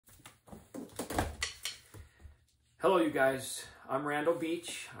Hello, you guys. I'm Randall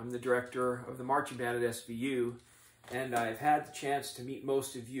Beach. I'm the director of the marching band at SVU, and I've had the chance to meet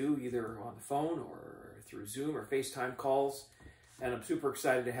most of you either on the phone or through Zoom or FaceTime calls, and I'm super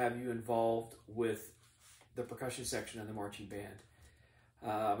excited to have you involved with the percussion section of the marching band.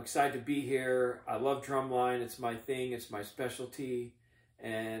 I'm excited to be here. I love drumline. It's my thing. It's my specialty,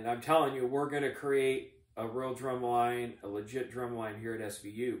 and I'm telling you, we're going to create a real drumline, a legit drumline here at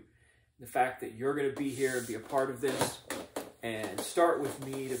SVU. The fact that you're going to be here and be a part of this and start with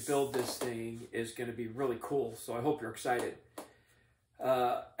me to build this thing is going to be really cool. So I hope you're excited.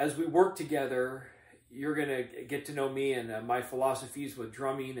 As we work together, you're going to get to know me and my philosophies with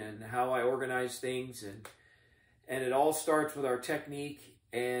drumming and how I organize things. And it all starts with our technique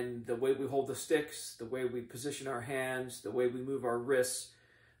and the way we hold the sticks, the way we position our hands, the way we move our wrists,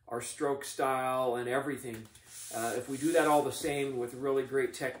 our stroke style, and everything. If we do that all the same with really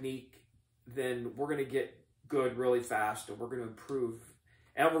great technique, then we're going to get good really fast, and we're going to improve,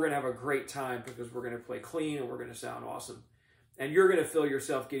 and we're going to have a great time because we're going to play clean and we're going to sound awesome. And you're going to feel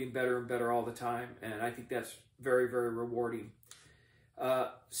yourself getting better and better all the time, and I think that's very, very rewarding.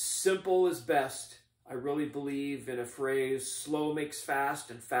 Simple is best. I really believe in a phrase, slow makes fast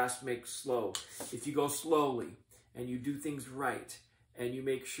and fast makes slow. If you go slowly and you do things right and you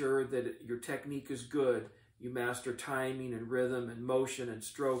make sure that your technique is good, you master timing and rhythm and motion and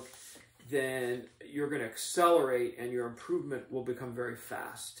stroke, then you're going to accelerate and your improvement will become very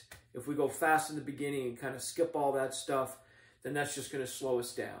fast. If we go fast in the beginning and kind of skip all that stuff, then that's just going to slow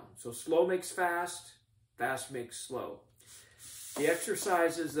us down. So slow makes fast, fast makes slow. The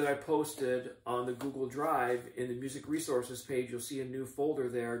exercises that I posted on the Google Drive in the music resources page, you'll see a new folder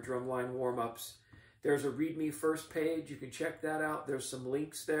there, drumline warm-ups. There's a read me first page. You can check that out. There's some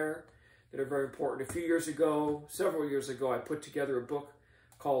links there that are very important. A few years ago, several years ago, I put together a book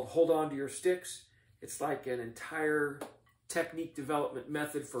called Hold On to Your Sticks. It's like an entire technique development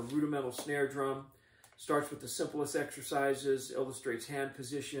method for rudimental snare drum. Starts with the simplest exercises, illustrates hand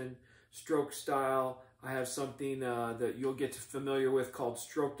position, stroke style. I have something that you'll get familiar with called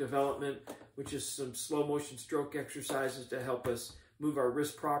stroke development, which is some slow motion stroke exercises to help us move our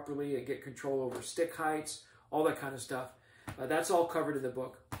wrist properly and get control over stick heights, all that kind of stuff. That's all covered in the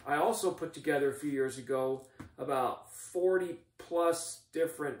book. I also put together a few years ago about 40 plus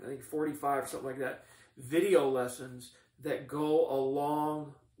different, I think 45 or something like that, video lessons that go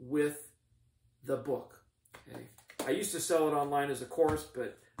along with the book. Okay. I used to sell it online as a course,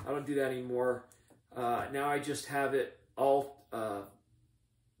 but I don't do that anymore. Now I just have it all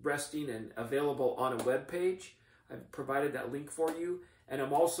resting and available on a web page. I've provided that link for you, and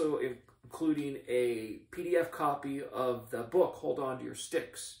I'm also including a PDF copy of the book, Hold On to Your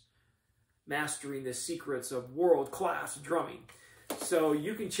Sticks, Mastering the Secrets of World-Class Drumming. So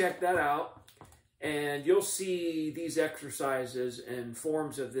you can check that out, and you'll see these exercises and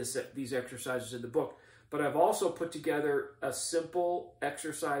forms of these exercises in the book. But I've also put together a simple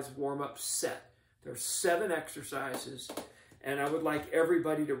exercise warm-up set. There's 7 exercises, and I would like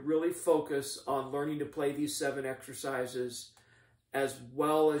everybody to really focus on learning to play these 7 exercises as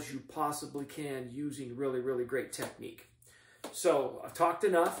well as you possibly can using really, really great technique. So I've talked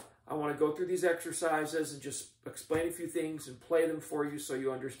enough. I want to go through these exercises and just explain a few things and play them for you so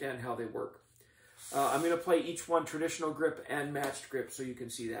you understand how they work. I'm going to play each one traditional grip and matched grip so you can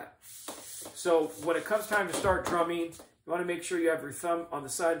see that. So when it comes time to start drumming, you want to make sure you have your thumb on the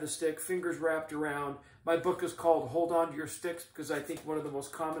side of the stick, fingers wrapped around. My book is called Hold On to Your Sticks because I think one of the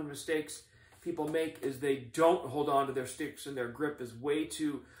most common mistakes people make is they don't hold on to their sticks and their grip is way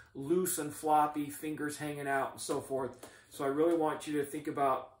too loose and floppy, fingers hanging out and so forth. So I really want you to think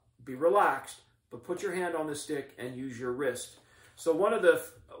about, be relaxed, but put your hand on the stick and use your wrist. So one of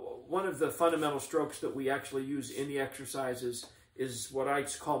the fundamental strokes that we actually use in the exercises is what I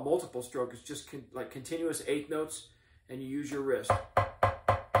call multiple stroke. It's just like continuous 8th notes, and you use your wrist.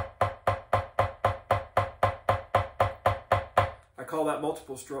 I call that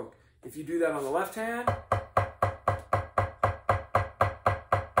multiple stroke. If you do that on the left hand,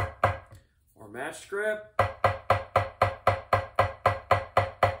 or matched grip,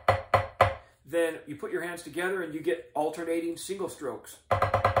 then you put your hands together and you get alternating single strokes.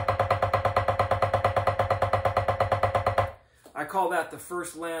 I call that the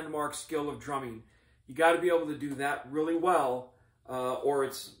first landmark skill of drumming. You got to be able to do that really well, or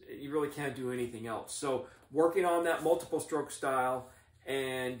you really can't do anything else. So working on that multiple stroke style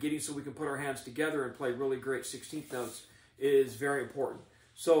and getting so we can put our hands together and play really great 16th notes is very important.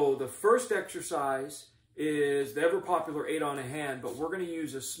 So the first exercise is the ever popular 8 on a hand, but we're going to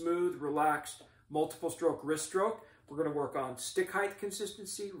use a smooth, relaxed, multiple stroke wrist stroke. We're going to work on stick height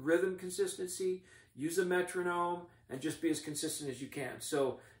consistency, rhythm consistency, use a metronome, and just be as consistent as you can.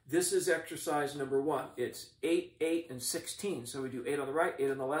 So this is exercise number 1. It's 8, 8, and 16. So we do 8 on the right,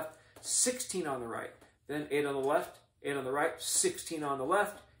 8 on the left, 16 on the right. Then 8 on the left, 8 on the right, 16 on the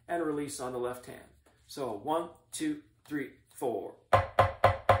left, and release on the left hand. So 1, 2, 3, 4.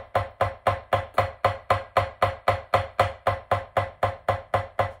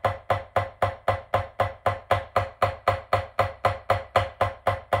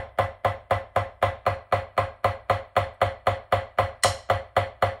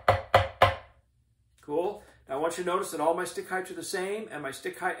 Cool. Now I want you to notice that all my stick heights are the same, and my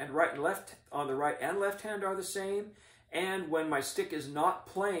stick height and right and left on the right and left hand are the same. And when my stick is not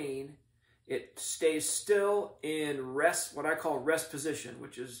playing, it stays still in rest, what I call rest position,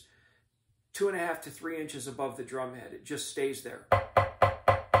 which is 2.5 to 3 inches above the drum head. It just stays there.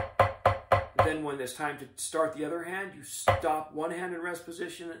 Then when it's time to start the other hand, you stop one hand in rest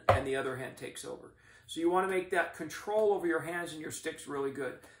position and the other hand takes over. So you want to make that control over your hands and your sticks really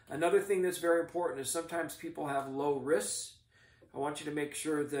good. Another thing that's very important is sometimes people have low wrists. I want you to make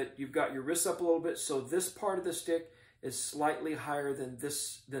sure that you've got your wrists up a little bit so this part of the stick is slightly higher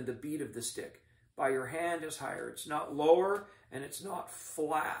than the beat of the stick. By your hand is higher. It's not lower and it's not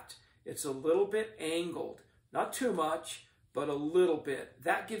flat. It's a little bit angled. Not too much, but a little bit.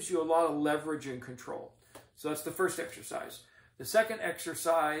 That gives you a lot of leverage and control. So that's the first exercise. The second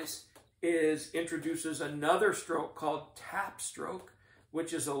exercise introduces another stroke called tap stroke,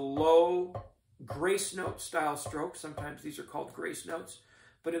 which is a low grace note style stroke. Sometimes these are called grace notes,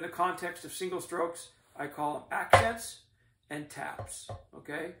 but in the context of single strokes, I call them accents and taps,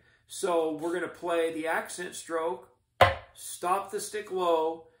 okay? So we're going to play the accent stroke, stop the stick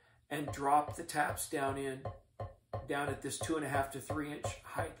low, and drop the taps down at this 2.5 to 3 inch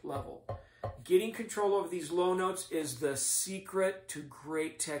height level. Getting control over these low notes is the secret to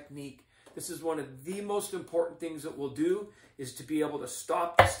great technique. This is one of the most important things that we'll do, is to be able to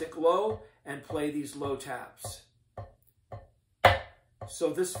stop the stick low and play these low taps.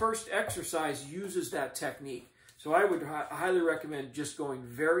 So this first exercise uses that technique. So I would highly recommend just going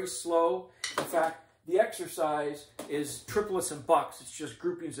very slow. In fact, the exercise is triplets and bucks. It's just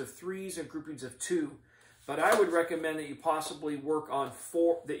groupings of 3s and groupings of 2. But I would recommend that you possibly work on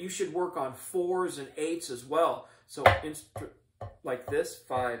 4s and 8s as well. So like this,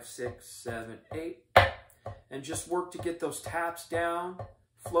 5, 6, 7, 8. And just work to get those taps down,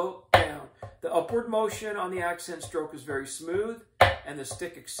 float down. The upward motion on the accent stroke is very smooth, and the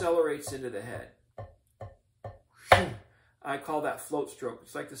stick accelerates into the head. I call that float stroke.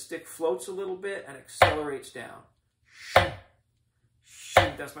 It's like the stick floats a little bit and accelerates down.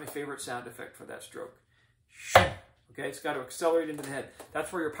 That's my favorite sound effect for that stroke. Okay, it's got to accelerate into the head.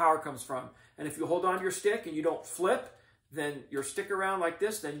 That's where your power comes from. And if you hold on to your stick and you don't flip, then your stick around like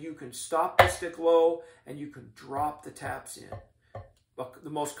this, then you can stop the stick low and you can drop the taps in. But the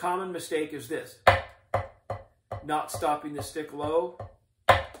most common mistake is this: not stopping the stick low,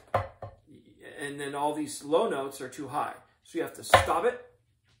 and then all these low notes are too high. So you have to stop it,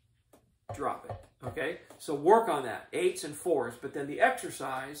 drop it, okay? So work on that, 8s and 4s, but then the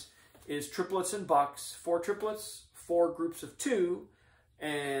exercise is triplets and bucks, 4 triplets, 4 groups of 2,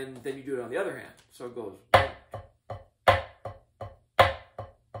 and then you do it on the other hand. So it goes 1.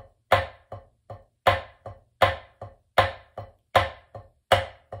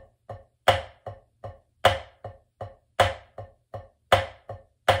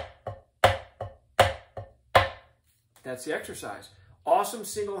 That's the exercise. Awesome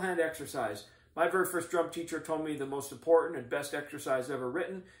single hand exercise. My very first drum teacher told me the most important and best exercise ever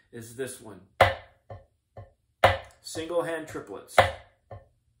written is this one. Single hand triplets.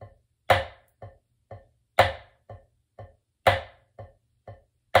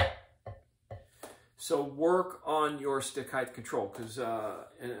 So work on your stick height control, because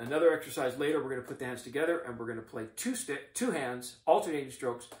in another exercise later, we're going to put the hands together and we're going to play two hands, alternating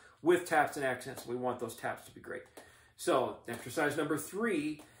strokes with taps and accents. We want those taps to be great. So exercise number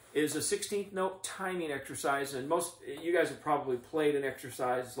 3 is a 16th note timing exercise, and most you guys have probably played an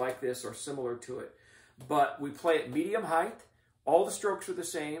exercise like this or similar to it, but we play at medium height. All the strokes are the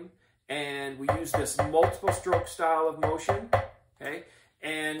same, and we use this multiple stroke style of motion, okay?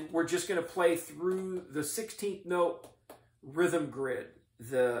 And we're just going to play through the 16th note rhythm grid.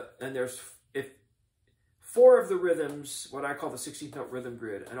 And there's 4 of the rhythms, what I call the 16th note rhythm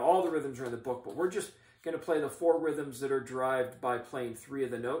grid, and all the rhythms are in the book, but we're just going to play the 4 rhythms that are derived by playing 3 of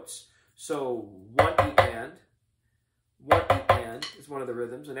the notes. So 1 E and. 1 E and is one of the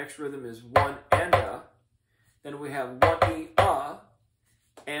rhythms. The next rhythm is 1 and a. Then we have 1 E a.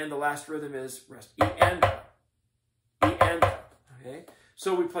 And the last rhythm is rest E and a. Okay,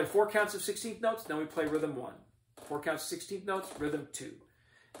 so we play 4 counts of 16th notes, then we play rhythm 1. 4 counts of 16th notes, rhythm 2.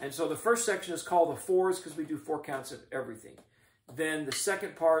 And so the first section is called the 4s because we do 4 counts of everything. Then the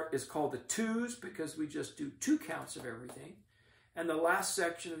second part is called the 2s because we just do 2 counts of everything. And the last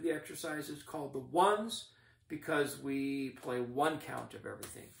section of the exercise is called the 1s because we play 1 count of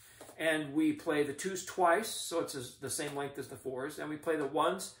everything. And we play the 2s twice, so it's the same length as the 4s. And we play the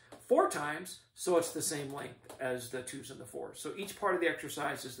 1s 4 times, so it's the same length as the 2s and the 4s. So each part of the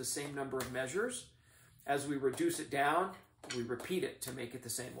exercise is the same number of measures. As we reduce it down, we repeat it to make it the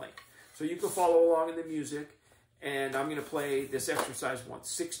same length. So you can follow along in the music, and I'm going to play this exercise once.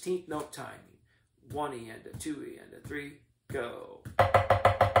 16th note timing. 1E and a 2E and a 3, go.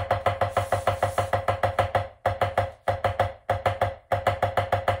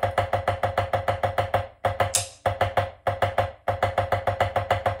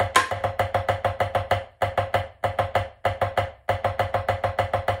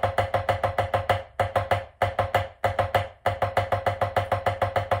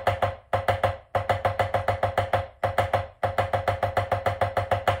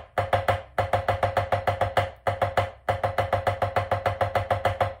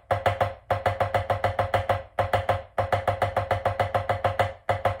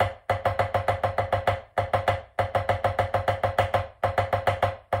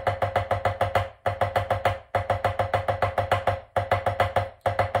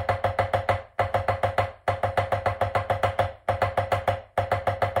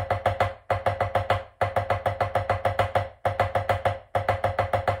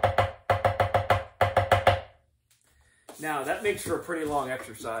 Now, that makes for a pretty long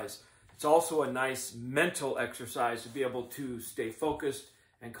exercise. It's also a nice mental exercise to be able to stay focused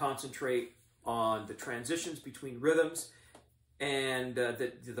and concentrate on the transitions between rhythms and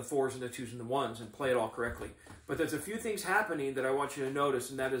the 4s and the 2s and the 1s and play it all correctly. But there's a few things happening that I want you to notice,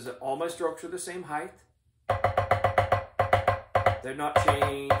 and that is that all my strokes are the same height. They're not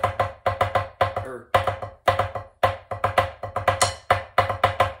changed.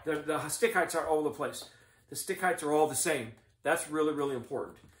 The stick heights are all over the place. The stick heights are all the same. That's really, really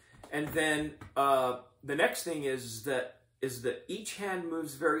important. And then the next thing is that each hand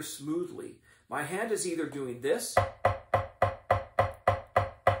moves very smoothly. My hand is either doing this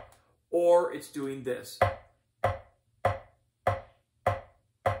or it's doing this. I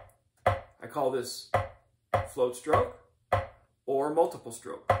call this float stroke or multiple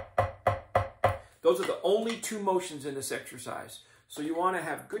stroke. Those are the only 2 motions in this exercise. So you want to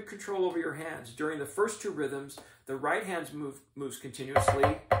have good control over your hands. During the first 2 rhythms, the right hand moves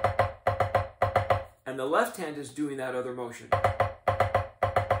continuously, and the left hand is doing that other motion.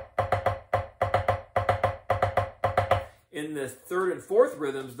 In the 3rd and 4th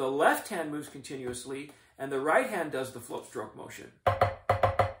rhythms, the left hand moves continuously, and the right hand does the float stroke motion.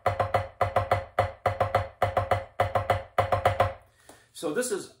 So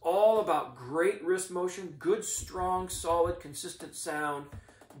this is all about great wrist motion, good, strong, solid, consistent sound,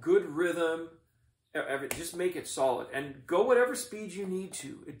 good rhythm. Just make it solid and go whatever speed you need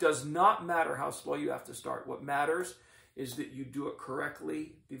to. It does not matter how slow you have to start. What matters is that you do it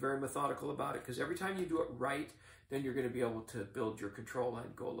correctly. Be very methodical about it, because every time you do it right, then you're going to be able to build your control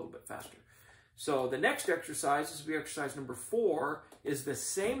and go a little bit faster. So the next exercise, this will be exercise number 4, is the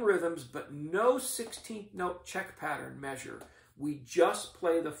same rhythms but no 16th note check pattern measure. We just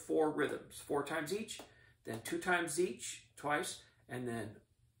play the 4 rhythms, 4 times each, then 2 times each, twice, and then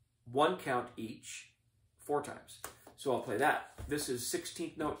 1 count each, 4 times. So I'll play that. This is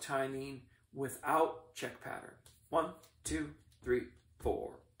 16th note timing without check pattern. 1, 2, 3,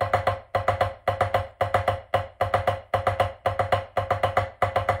 4.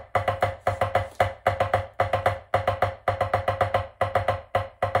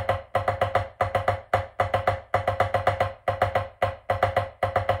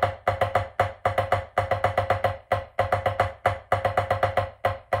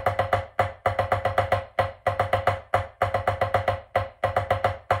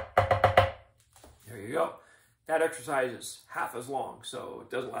 That exercise is half as long, so it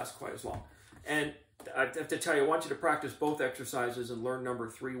doesn't last quite as long. And I have to tell you, I want you to practice both exercises and learn number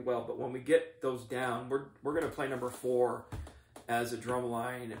 3 well. But when we get those down, we're going to play number 4 as a drum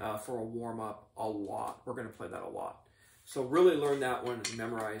line for a warm-up a lot. We're going to play that a lot. So really learn that one and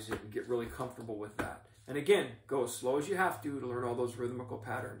memorize it and get really comfortable with that. And again, go as slow as you have to learn all those rhythmical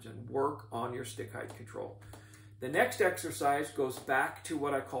patterns and work on your stick height control. The next exercise goes back to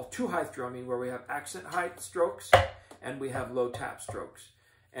what I call 2-height drumming, where we have accent height strokes and we have low tap strokes.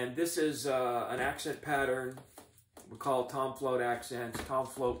 And this is an accent pattern we call tom float accents. Tom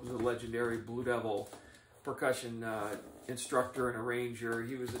Float was a legendary Blue Devil percussion instructor and arranger.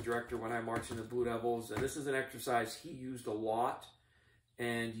 He was the director when I marched in the Blue Devils, and this is an exercise he used a lot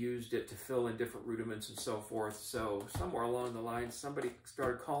and used it to fill in different rudiments and so forth. So somewhere along the line, somebody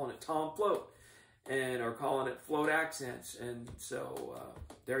started calling it tom float, or calling it float accents, and so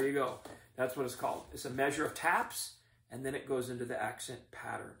there you go. That's what it's called. It's a measure of taps, and then it goes into the accent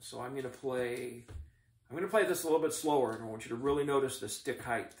pattern. So I'm going to play this a little bit slower, and I want you to really notice the stick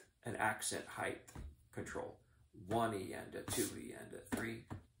height and accent height control. 1 E and a 2 E and a 3,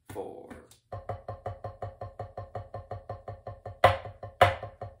 4.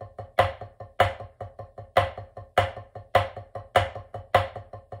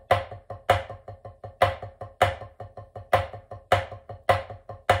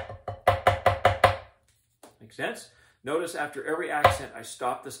 Make sense? Notice after every accent, I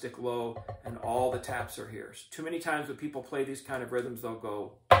stop the stick low and all the taps are here. So too many times when people play these kind of rhythms,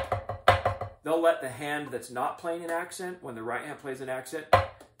 they'll let the hand that's not playing an accent, when the right hand plays an accent,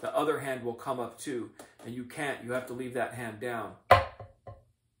 the other hand will come up too. And you can't, you have to leave that hand down.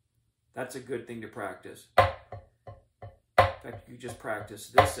 That's a good thing to practice. In fact, you just practice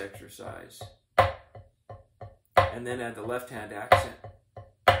this exercise. And then add the left hand accent.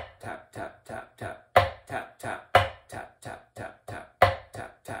 Tap, tap, tap, tap, tap, tap. Tap, tap, tap, tap,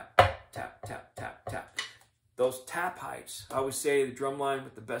 tap, tap, tap, tap, tap, tap. Those tap heights, I always say the drum line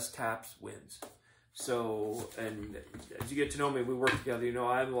with the best taps wins. So, and as you get to know me, we work together, you know,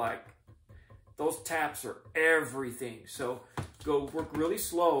 I'm like, those taps are everything. So go work really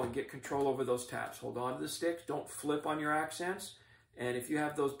slow and get control over those taps. Hold on to the sticks, don't flip on your accents. And if you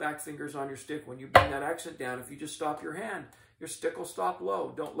have those back fingers on your stick, when you bring that accent down, if you just stop your hand, your stick will stop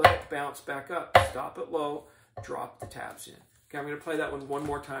low. Don't let it bounce back up. Stop it low. Drop the taps in. Okay, I'm going to play that one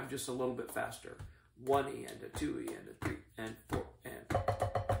more time, just a little bit faster. 1 E and a 2 E and a 3 and 4 and.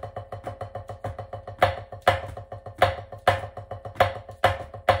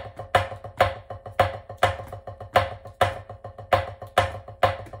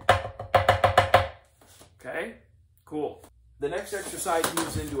 Okay, cool. The next exercise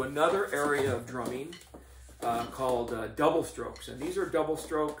moves into another area of drumming called double strokes, and these are double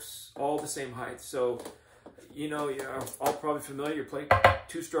strokes, all the same height. So you know, you're all probably familiar. You play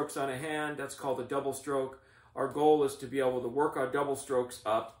 2 strokes on a hand. That's called a double stroke. Our goal is to be able to work our double strokes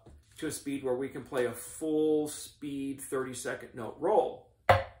up to a speed where we can play a full speed 30-second note roll.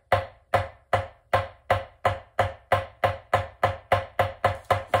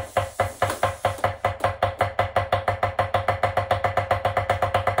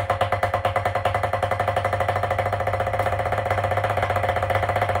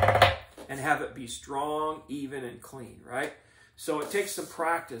 Have it be strong, even, and clean, right? So it takes some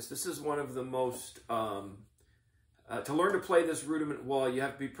practice. This is one of the most, to learn to play this rudiment well, you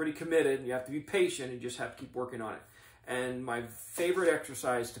have to be pretty committed, and you have to be patient, and just have to keep working on it. And my favorite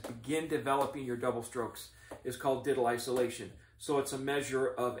exercise to begin developing your double strokes is called diddle isolation. So it's a measure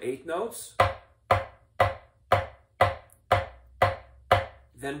of 8 notes.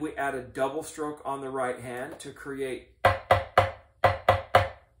 Then we add a double stroke on the right hand to create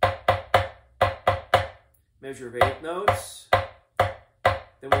measure of 8 notes.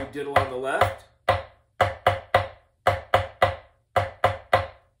 Then we diddle on the left.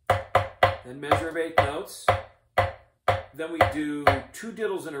 Then measure of 8 notes. Then we do 2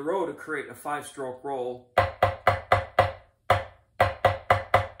 diddles in a row to create a 5-stroke roll.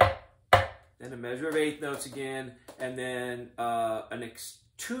 Then a measure of 8 notes again, and then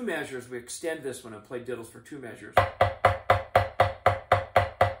 2 measures. We extend this one and play diddles for 2 measures.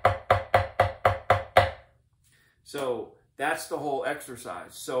 So that's the whole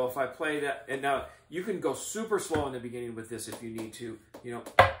exercise. So if I play that, and now you can go super slow in the beginning with this if you need to, you know.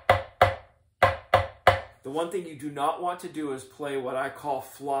 The one thing you do not want to do is play what I call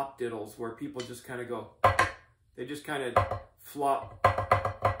flop diddles, where people just kind of go, they just kind of flop,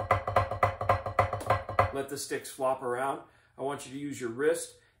 let the sticks flop around. I want you to use your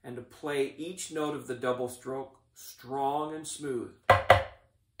wrist and to play each note of the double stroke strong and smooth.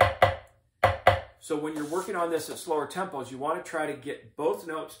 So when you're working on this at slower tempos, you want to try to get both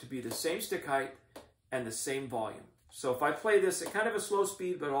notes to be the same stick height and the same volume. So if I play this at kind of a slow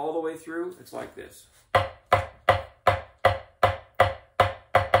speed, but all the way through, it's like this.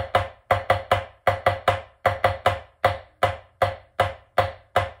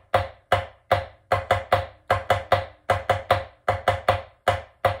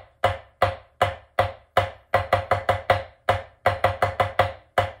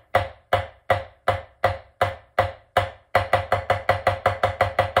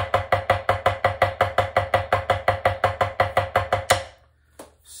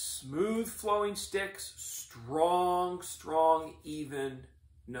 Smooth flowing sticks, strong, strong, even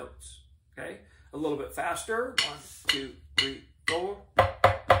notes. Okay? A little bit faster. 1, 2, 3, 4.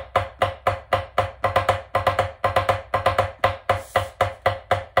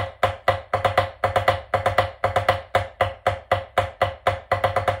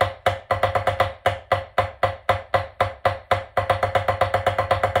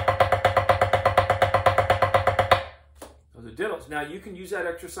 Diddles. Now you can use that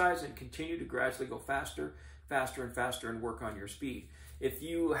exercise and continue to gradually go faster, faster, and faster and work on your speed. If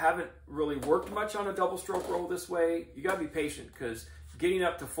you haven't really worked much on a double stroke roll this way, you got to be patient because getting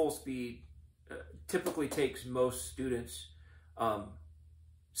up to full speed typically takes most students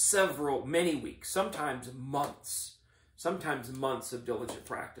many weeks, sometimes months of diligent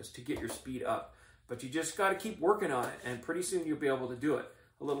practice to get your speed up. But you just got to keep working on it, and pretty soon you'll be able to do it.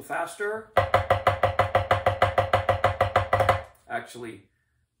 A little faster. Actually,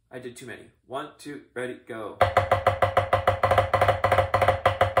 I did too many. 1, 2, ready, go.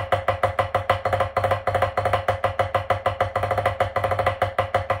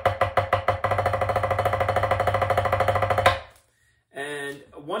 And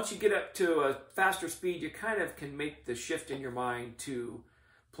once you get up to a faster speed, you kind of can make the shift in your mind to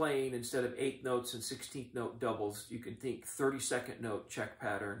playing instead of 8th notes and 16th note doubles. You can think 32nd note check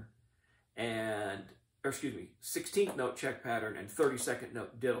pattern and 16th note check pattern and 32nd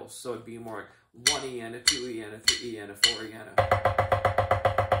note diddles. So it'd be more like 1 E and a 2 E and a 3 E and a 4 E and a.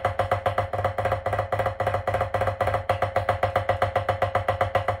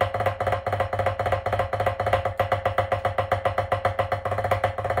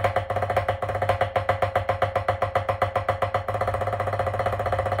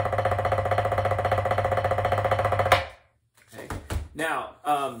 Okay. Now,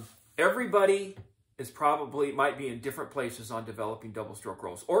 everybody might be in different places on developing double stroke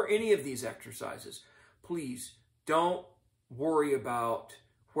rolls or any of these exercises. Please don't worry about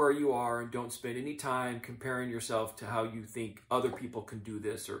where you are and don't spend any time comparing yourself to how you think other people can do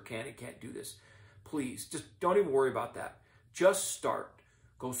this or can and can't do this. Please, just don't even worry about that. Just start.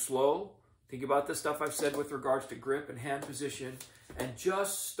 Go slow. Think about the stuff I've said with regards to grip and hand position and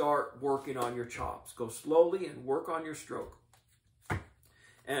just start working on your chops. Go slowly and work on your stroke.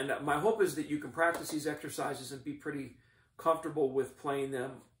 And my hope is that you can practice these exercises and be pretty comfortable with playing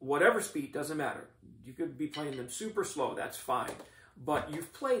them. Whatever speed, doesn't matter. You could be playing them super slow, that's fine. But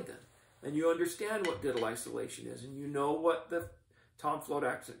you've played them, and you understand what diddle isolation is, and you know what the tom float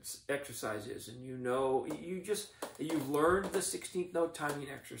exercise is, and you know, you've learned the 16th note timing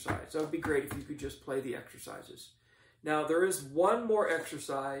exercise. So it would be great if you could just play the exercises. Now, there is one more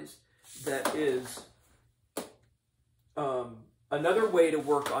exercise that is another way to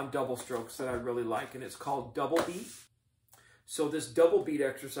work on double strokes that I really like, and it's called double beat. So this double beat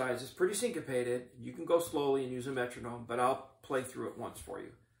exercise is pretty syncopated. You can go slowly and use a metronome, but I'll play through it once for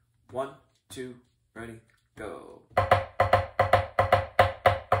you. 1, 2, ready, go.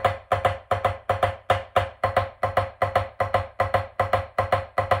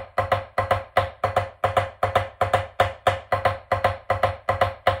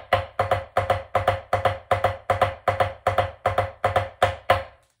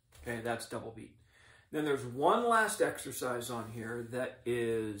 That's double beat. Then there's one last exercise on here that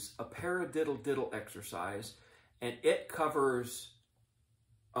is a paradiddle-diddle exercise, and it covers,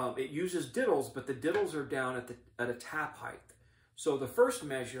 it uses diddles, but the diddles are down at a tap height. So the first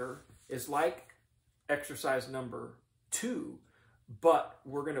measure is like exercise number 2, but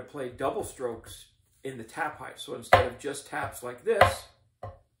we're going to play double strokes in the tap height. So instead of just taps like this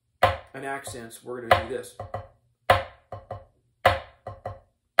and accents, we're going to do this.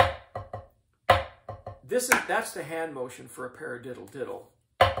 That's the hand motion for a paradiddle-diddle.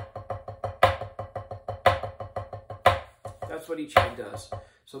 That's what each hand does.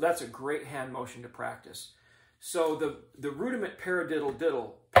 So that's a great hand motion to practice. So the rudiment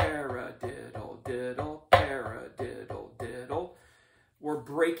paradiddle-diddle, paradiddle-diddle, paradiddle-diddle, we're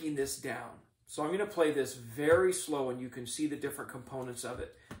breaking this down. So I'm going to play this very slow and you can see the different components of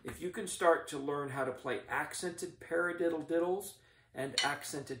it. If you can start to learn how to play accented paradiddle-diddles and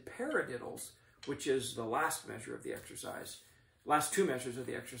accented paradiddles, which is the last measure of the exercise, last 2 measures of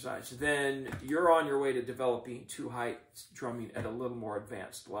the exercise, then you're on your way to developing 2-height drumming at a little more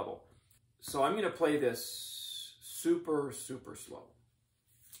advanced level. So I'm going to play this super, super slow.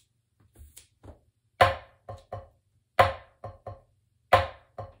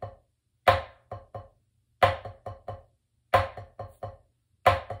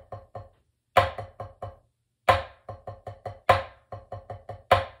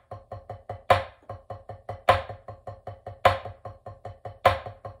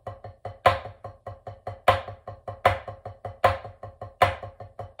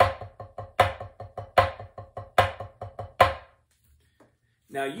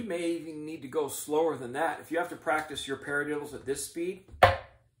 Now, you may even need to go slower than that. If you have to practice your paradiddles at this speed,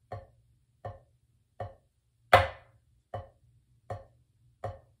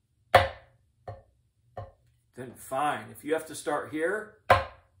 then fine. If you have to start here,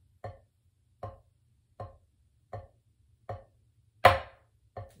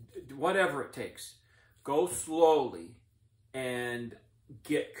 whatever it takes, go slowly and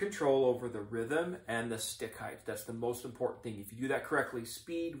get control over the rhythm and the stick height. That's the most important thing. If you do that correctly,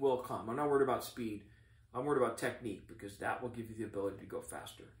 speed will come. I'm not worried about speed. I'm worried about technique, because that will give you the ability to go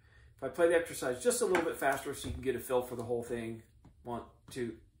faster. If I play the exercise just a little bit faster so you can get a feel for the whole thing. 1,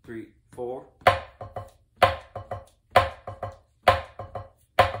 2, 3, 4.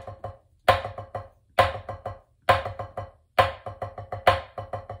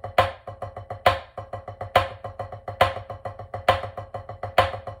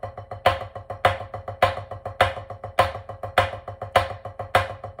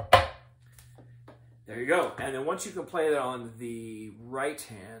 There you go. And then once you can play it on the right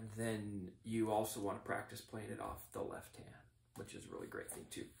hand, then you also want to practice playing it off the left hand, which is a really great thing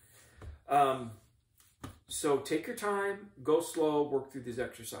too. So take your time, go slow, work through these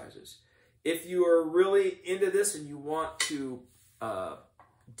exercises. If you are really into this and you want to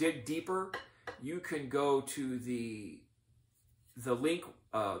dig deeper, you can go to the link,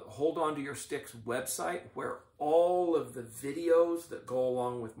 Hold On to Your Sticks website, where all of the videos that go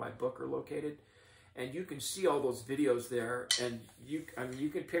along with my book are located. And you can see all those videos there, and you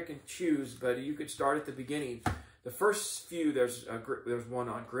can pick and choose, but you could start at the beginning. The first few, there's one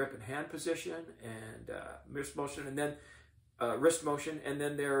on grip and hand position and wrist motion, and then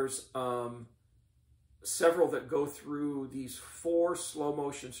there's several that go through these 4 slow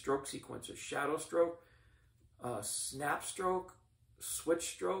motion stroke sequences: shadow stroke, snap stroke, switch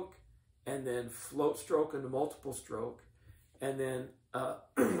stroke, and then float stroke and multiple stroke, and then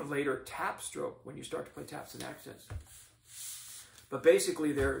later tap stroke when you start to play taps and accents. But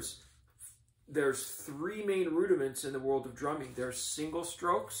basically there's 3 main rudiments in the world of drumming. There's single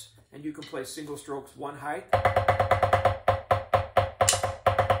strokes, and you can play single strokes 1 height.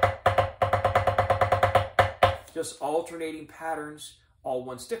 Just alternating patterns, all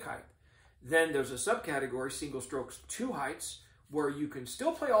 1 stick height. Then there's a subcategory, single strokes 2 heights, where you can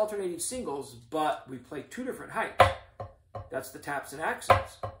still play alternating singles, but we play 2 different heights. That's the taps and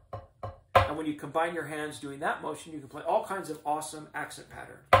accents. And when you combine your hands doing that motion, you can play all kinds of awesome accent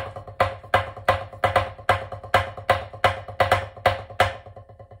patterns.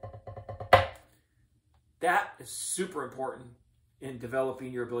 That is super important in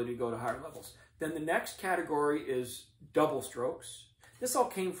developing your ability to go to higher levels. Then the next category is double strokes. This all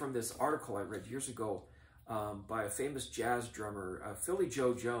came from this article I read years ago by a famous jazz drummer, Philly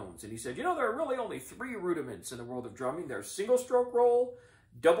Joe Jones. And he said, you know, there are really only 3 rudiments in the world of drumming. There's single stroke roll,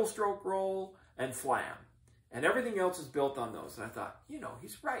 double stroke roll, and flam. And everything else is built on those. And I thought, you know,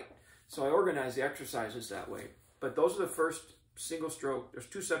 he's right. So I organized the exercises that way. But those are the first single stroke. There's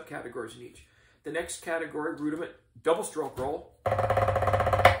 2 subcategories in each. The next category, rudiment, double stroke roll.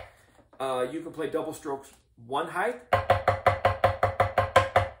 You can play double strokes 1 height,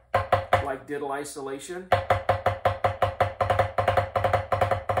 like diddle isolation.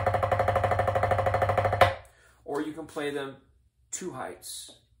 Or you can play them 2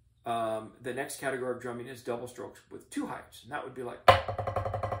 heights. The next category of drumming is double strokes with 2 heights. And that would be like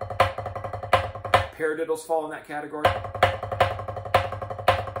paradiddles fall in that category.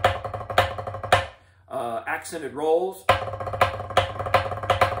 Accented rolls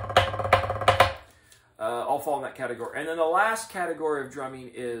all fall in that category. And then the last category of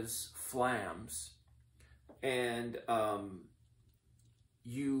drumming is flams. And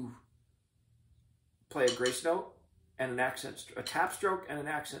you play a grace note and a tap stroke and an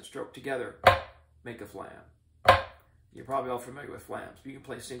accent stroke together make a flam. You're probably all familiar with flams. But you can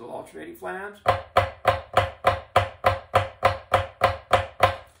play single alternating flams.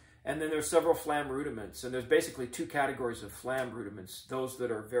 And then there's several flam rudiments, and there's basically 2 categories of flam rudiments. Those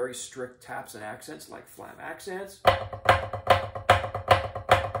that are very strict taps and accents, like flam accents.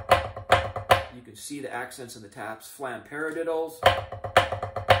 You can see the accents and the taps. Flam paradiddles.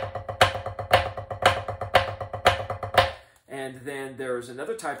 And then there's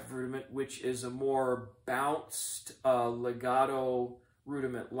another type of rudiment, which is a more bounced legato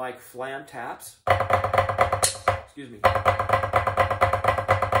rudiment, like flam taps. Excuse me.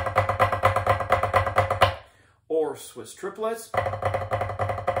 Or Swiss triplets.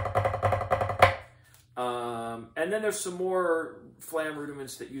 And then there's some more flam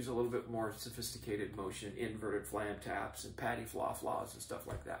rudiments that use a little bit more sophisticated motion, inverted flam taps and patty flaw flaws and stuff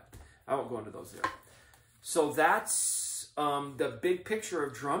like that. I won't go into those there. So that's the big picture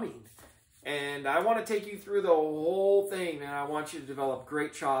of drumming. And I want to take you through the whole thing, and I want you to develop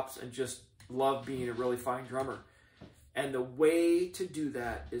great chops and just love being a really fine drummer. And the way to do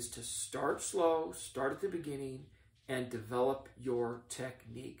that is to start slow, start at the beginning, and develop your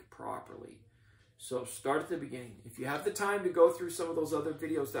technique properly. So start at the beginning. If you have the time to go through some of those other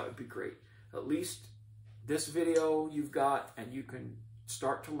videos, that would be great. At least this video you've got, and you can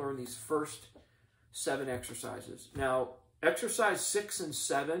start to learn these first 7 exercises. Now, exercise 6 and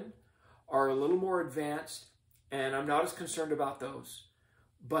 7 are a little more advanced, and I'm not as concerned about those.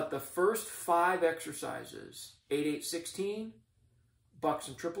 But the first 5 exercises, 8-8-16, bucks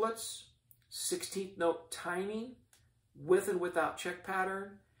and triplets, 16th note timing, with and without check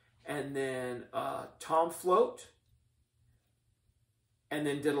pattern, and then tom float, and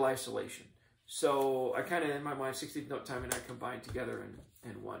then diddle isolation. So I kind of, in my mind, 16th note timing I combined together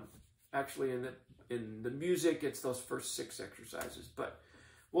in one. Actually, in the music, it's those first 6 exercises, but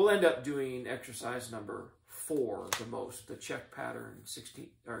we'll end up doing exercise number 4 the most, the check pattern 16th,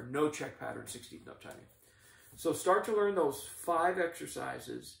 or no check pattern 16th note timing. So start to learn those 5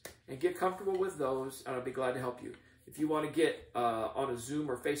 exercises and get comfortable with those, and I'll be glad to help you. If you want to get on a Zoom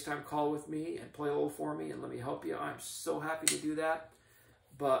or FaceTime call with me and play a little for me and let me help you, I'm so happy to do that.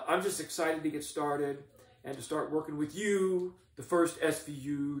 But I'm just excited to get started and to start working with you, the first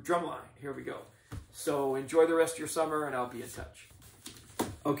SVU Drumline. Here we go. So enjoy the rest of your summer, and I'll be in touch.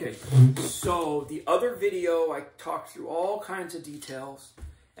 Okay, so the other video, I talked through all kinds of details,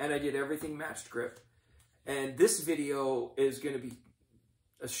 and I did everything matched grip. And this video is going to be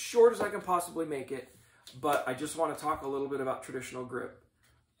as short as I can possibly make it, but I just want to talk a little bit about traditional grip.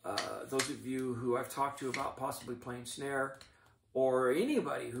 Those of you who I've talked to about possibly playing snare, or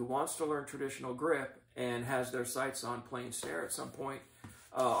anybody who wants to learn traditional grip and has their sights on playing snare at some point,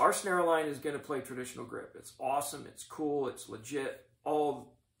 our snare line is going to play traditional grip. It's awesome, it's cool, it's legit.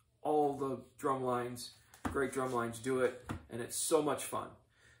 All the drum lines, great drum lines do it, and it's so much fun.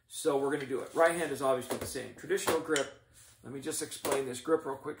 So we're going to do it. Right hand is obviously the same. Traditional grip, let me just explain this grip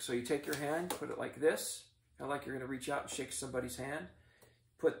real quick. So you take your hand, put it like this, kind of like you're going to reach out and shake somebody's hand.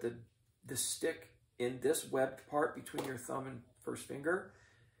 Put the stick in this webbed part between your thumb and first finger.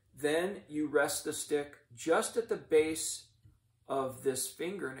 Then you rest the stick just at the base of this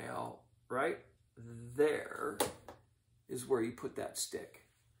fingernail, right there is where you put that stick.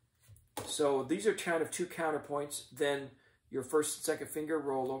 So these are kind of 2 counterpoints. Then your first and second finger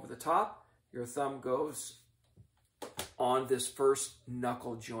roll over the top. Your thumb goes on this first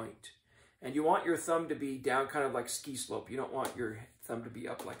knuckle joint. And you want your thumb to be down kind of like ski slope. You don't want your thumb to be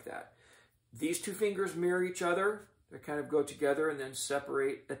up like that. These 2 fingers mirror each other. They kind of go together and then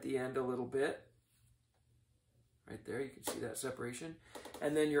separate at the end a little bit. Right there, you can see that separation.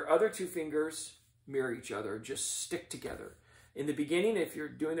 And then your other 2 fingers mirror each other, just stick together. In the beginning, if you're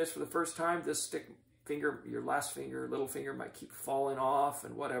doing this for the first time, this stick finger, your last finger, little finger might keep falling off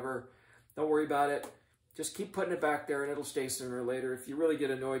and whatever. Don't worry about it. Just keep putting it back there and it'll stay sooner or later. If you really get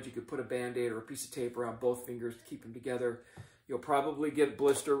annoyed, you could put a Band-Aid or a piece of tape around both fingers to keep them together. You'll probably get a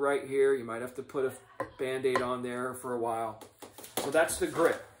blister right here. You might have to put a Band-Aid on there for a while. So that's the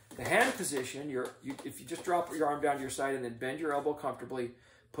grip. The hand position, if you just drop your arm down to your side and then bend your elbow comfortably,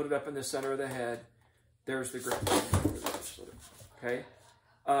 put it up in the center of the head, there's the grip. Okay?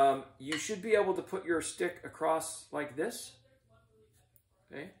 You should be able to put your stick across like this.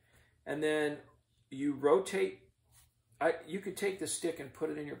 Okay? And then you rotate. You could take the stick and put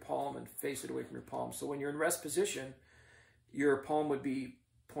it in your palm and face it away from your palm. So when you're in rest position, your palm would be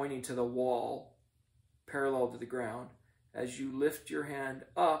pointing to the wall, parallel to the ground. As you lift your hand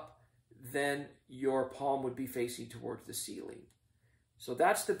up, then your palm would be facing towards the ceiling. So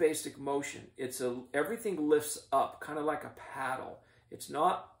that's the basic motion. Everything lifts up, kind of like a paddle. It's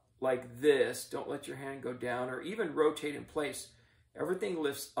not like this. Don't let your hand go down or even rotate in place. Everything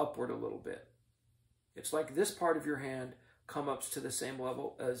lifts upward a little bit. It's like this part of your hand comes up to the same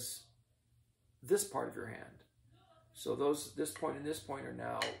level as this part of your hand. So this point and this point are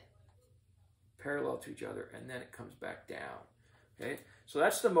now parallel to each other, and then it comes back down. Okay, so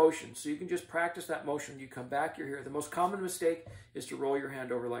that's the motion. So you can just practice that motion. You come back, you're here. The most common mistake is to roll your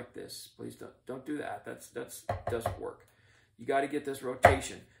hand over like this. Please don't do that. That doesn't work. You got to get this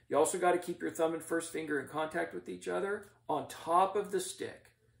rotation. You also got to keep your thumb and first finger in contact with each other on top of the stick.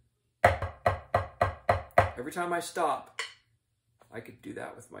 Every time I stop, I could do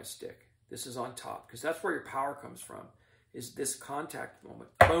that with my stick. This is on top because that's where your power comes from, is this contact moment.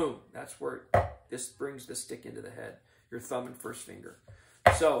 Boom. That's where this brings the stick into the head, your thumb and first finger.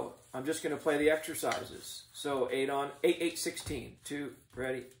 So I'm just going to play the exercises. So 8 on 8, 8, 16, 2,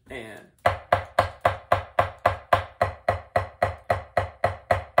 ready, and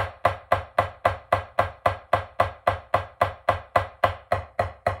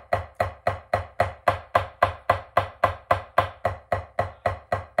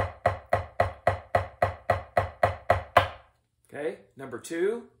Okay, number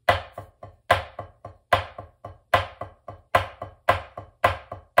 2.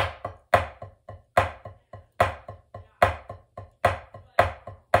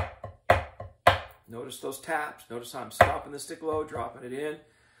 Notice those taps. Notice how I'm stopping the stick low, dropping it in.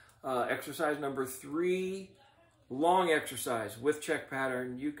 Exercise number 3, long exercise with check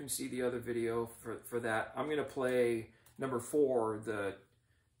pattern. You can see the other video for that. I'm going to play number 4, the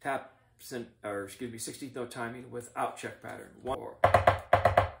tap, or excuse me, 16th note timing without check pattern. 1, 4.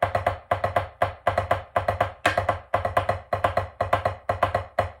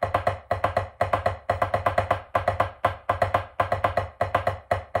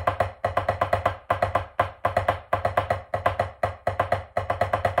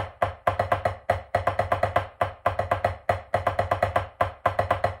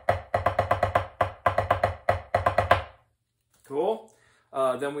 Cool.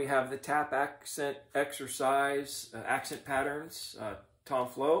 Then we have the tap accent exercise, accent patterns, tom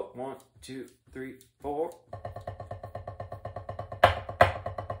float. 1, 2, 3, 4.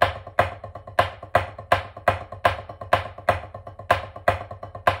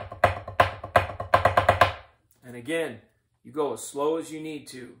 And again, you go as slow as you need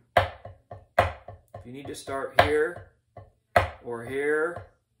to. If you need to start here or here,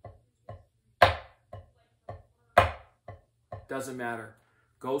 doesn't matter.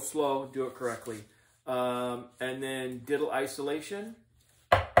 Go slow, do it correctly. And then diddle isolation.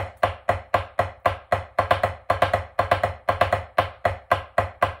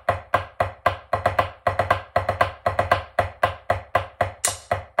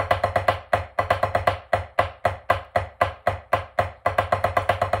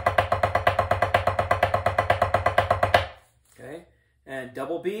 Okay, and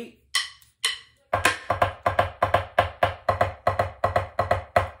double beat.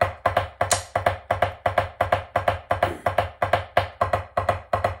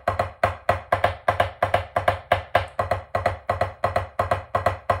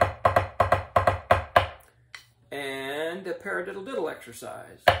 And a paradiddle diddle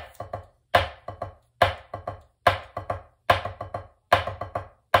exercise.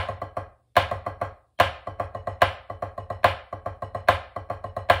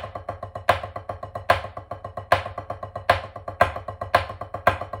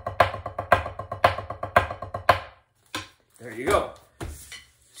 There you go.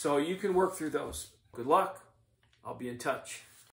 So you can work through those. Good luck. I'll be in touch.